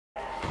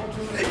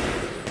In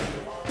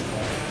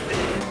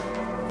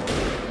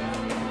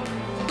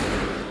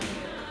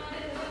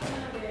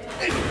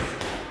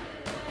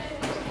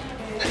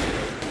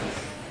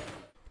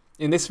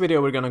this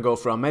video we're gonna go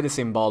for a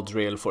medicine ball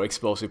drill for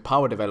explosive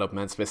power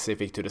development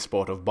specific to the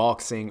sport of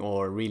boxing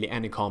or really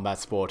any combat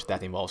sport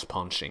that involves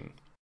punching.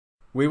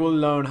 We will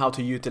learn how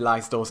to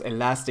utilize those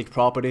elastic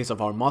properties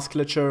of our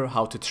musculature,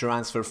 how to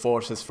transfer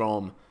forces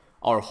from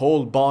our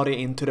whole body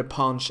into the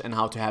punch, and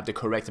how to have the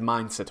correct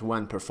mindset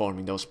when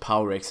performing those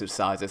power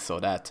exercises so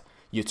that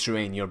you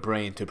train your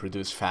brain to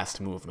produce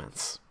fast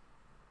movements.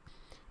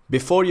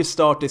 Before you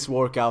start this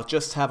workout,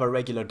 just have a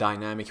regular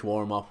dynamic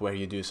warm-up where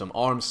you do some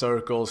arm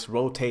circles,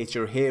 rotate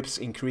your hips,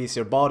 increase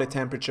your body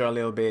temperature a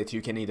little bit.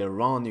 You can either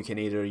run, you can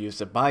either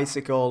use a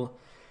bicycle,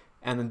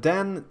 and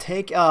then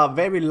take a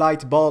very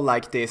light ball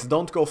like this.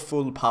 Don't go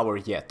full power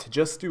yet.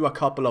 Just do a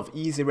couple of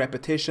easy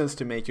repetitions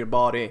to make your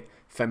body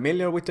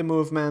familiar with the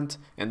movement,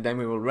 and then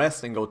we will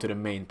rest and go to the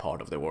main part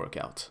of the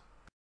workout.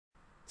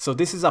 So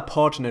this is a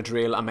partner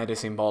drill, a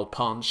medicine ball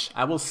punch.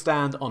 I will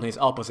stand on his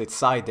opposite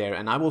side there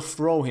and I will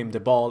throw him the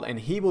ball and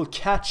he will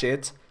catch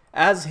it.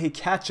 As he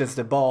catches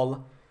the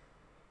ball,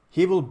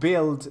 he will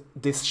build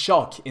this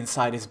shock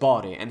inside his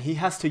body and he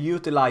has to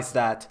utilize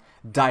that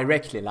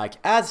directly. Like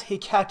as he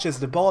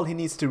catches the ball, he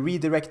needs to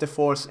redirect the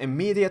force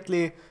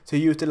immediately to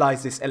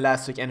utilize this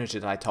elastic energy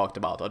that I talked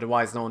about,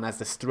 otherwise known as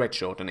the stretch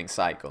shortening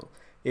cycle.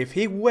 If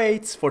he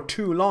waits for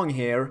too long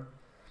here,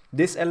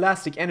 this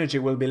elastic energy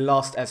will be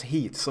lost as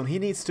heat, so he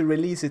needs to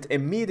release it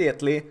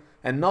immediately,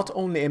 and not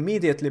only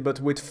immediately but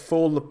with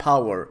full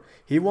power.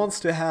 He wants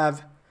to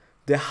have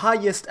the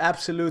highest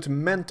absolute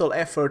mental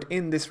effort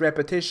in this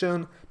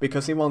repetition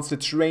because he wants to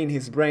train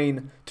his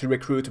brain to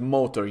recruit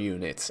motor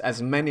units,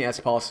 as many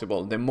as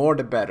possible, the more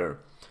the better.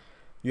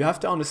 You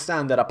have to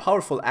understand that a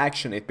powerful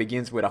action, it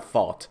begins with a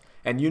thought,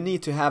 and you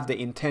need to have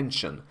the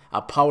intention,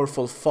 a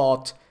powerful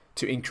thought,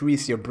 to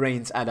increase your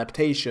brain's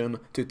adaptation,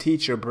 to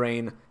teach your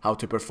brain how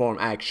to perform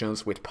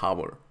actions with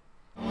power.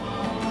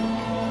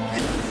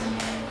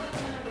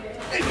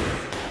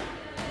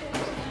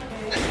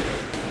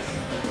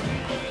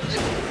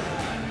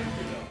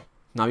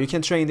 Now you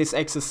can train this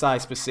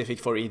exercise specific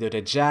for either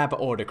the jab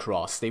or the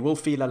cross. They will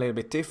feel a little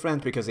bit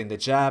different because in the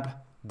jab,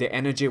 the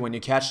energy when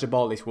you catch the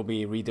ball, it will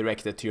be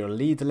redirected to your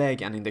lead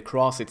leg, and in the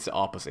cross it's the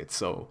opposite.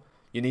 So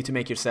you need to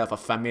make yourself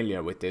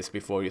familiar with this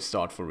before you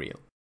start for real.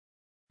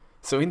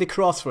 So in the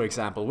cross, for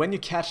example, when you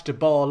catch the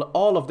ball,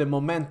 all of the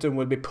momentum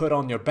will be put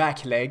on your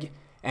back leg,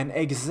 and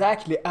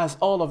exactly as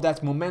all of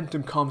that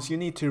momentum comes, you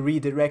need to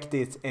redirect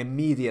it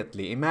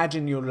immediately.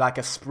 Imagine you're like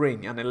a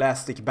spring, an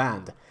elastic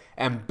band,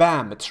 and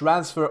bam,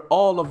 transfer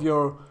all of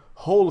your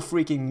whole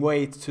freaking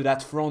weight to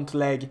that front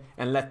leg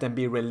and let them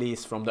be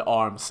released from the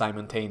arm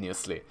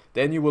simultaneously.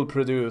 Then you will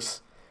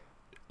produce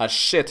a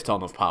shit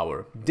ton of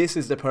power. This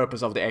is the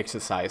purpose of the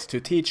exercise, to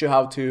teach you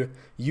how to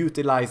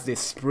utilize this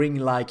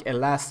spring-like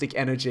elastic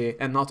energy,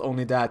 and not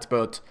only that,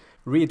 but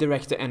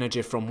redirect the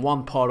energy from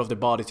one part of the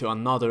body to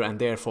another, and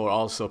therefore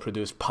also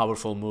produce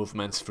powerful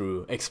movements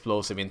through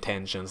explosive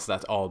intentions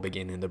that all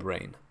begin in the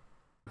brain.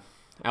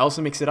 I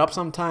also mix it up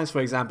sometimes.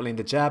 For example, in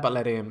the jab I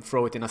let him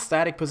throw it in a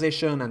static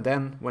position, and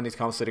then when it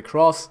comes to the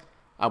cross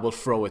I will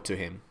throw it to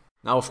him.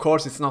 Now of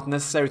course it's not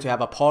necessary to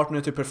have a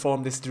partner to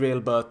perform this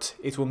drill, but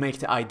it will make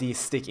the idea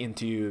stick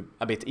into you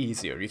a bit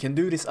easier. You can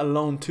do this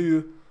alone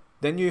too.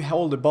 Then you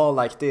hold the ball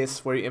like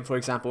this, where for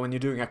example when you're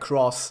doing a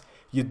cross,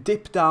 you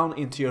dip down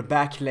into your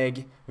back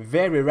leg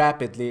very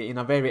rapidly in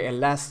a very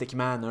elastic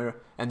manner,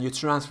 and you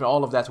transfer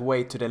all of that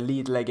weight to the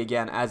lead leg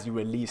again as you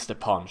release the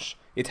punch.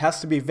 It has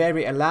to be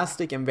very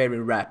elastic and very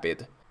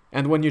rapid.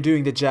 And when you're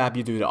doing the jab,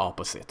 you do the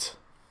opposite.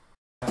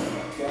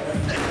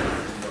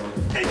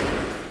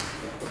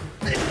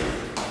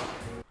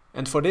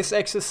 And for this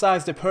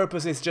exercise, the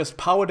purpose is just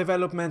power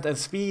development and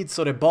speed,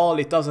 so the ball,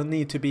 it doesn't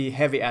need to be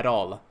heavy at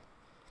all.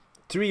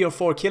 3 or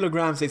 4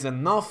 kilograms is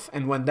enough,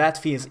 and when that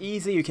feels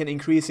easy, you can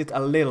increase it a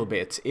little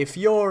bit. If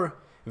your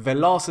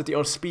velocity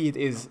or speed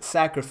is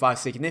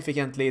sacrificed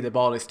significantly, the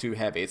ball is too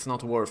heavy. It's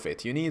not worth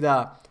it. You need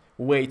a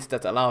weight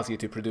that allows you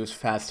to produce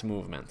fast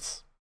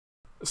movements.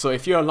 So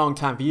if you're a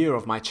long-time viewer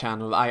of my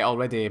channel, I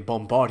already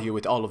bombard you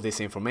with all of this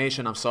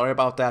information. I'm sorry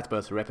about that,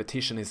 but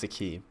repetition is the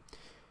key.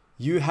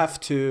 You have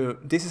to,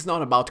 this is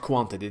not about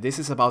quantity, this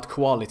is about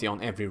quality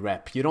on every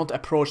rep. You don't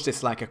approach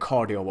this like a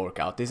cardio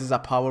workout. This is a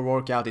power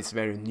workout, it's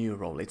very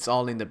neural, it's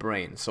all in the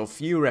brain. So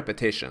few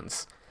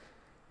repetitions.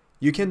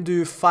 You can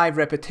do 5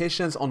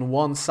 repetitions on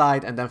one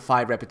side and then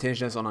 5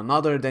 repetitions on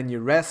another, then you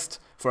rest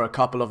for a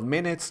couple of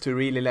minutes to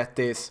really let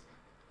this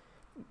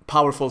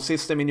powerful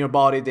system in your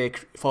body, the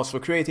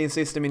phosphocreatine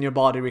system in your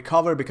body,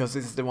 recover, because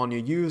this is the one you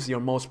use, your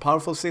most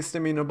powerful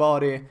system in your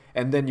body,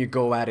 and then you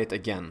go at it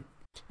again.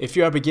 If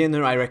you're a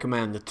beginner, I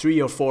recommend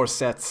 3 or 4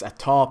 sets at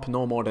top,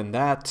 no more than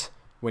that.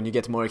 When you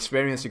get more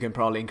experience, you can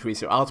probably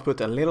increase your output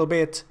a little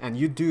bit, and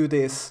you do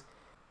this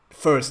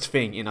first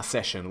thing in a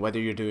session. Whether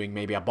you're doing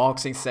maybe a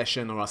boxing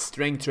session or a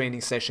strength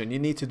training session, you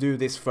need to do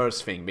this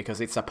first thing because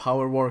it's a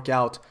power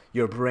workout.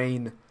 Your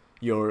brain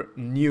Your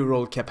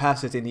neural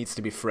capacity needs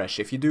to be fresh.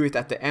 If you do it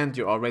at the end,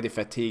 you're already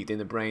fatigued in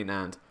the brain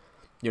and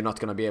you're not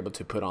going to be able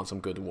to put on some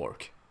good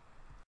work.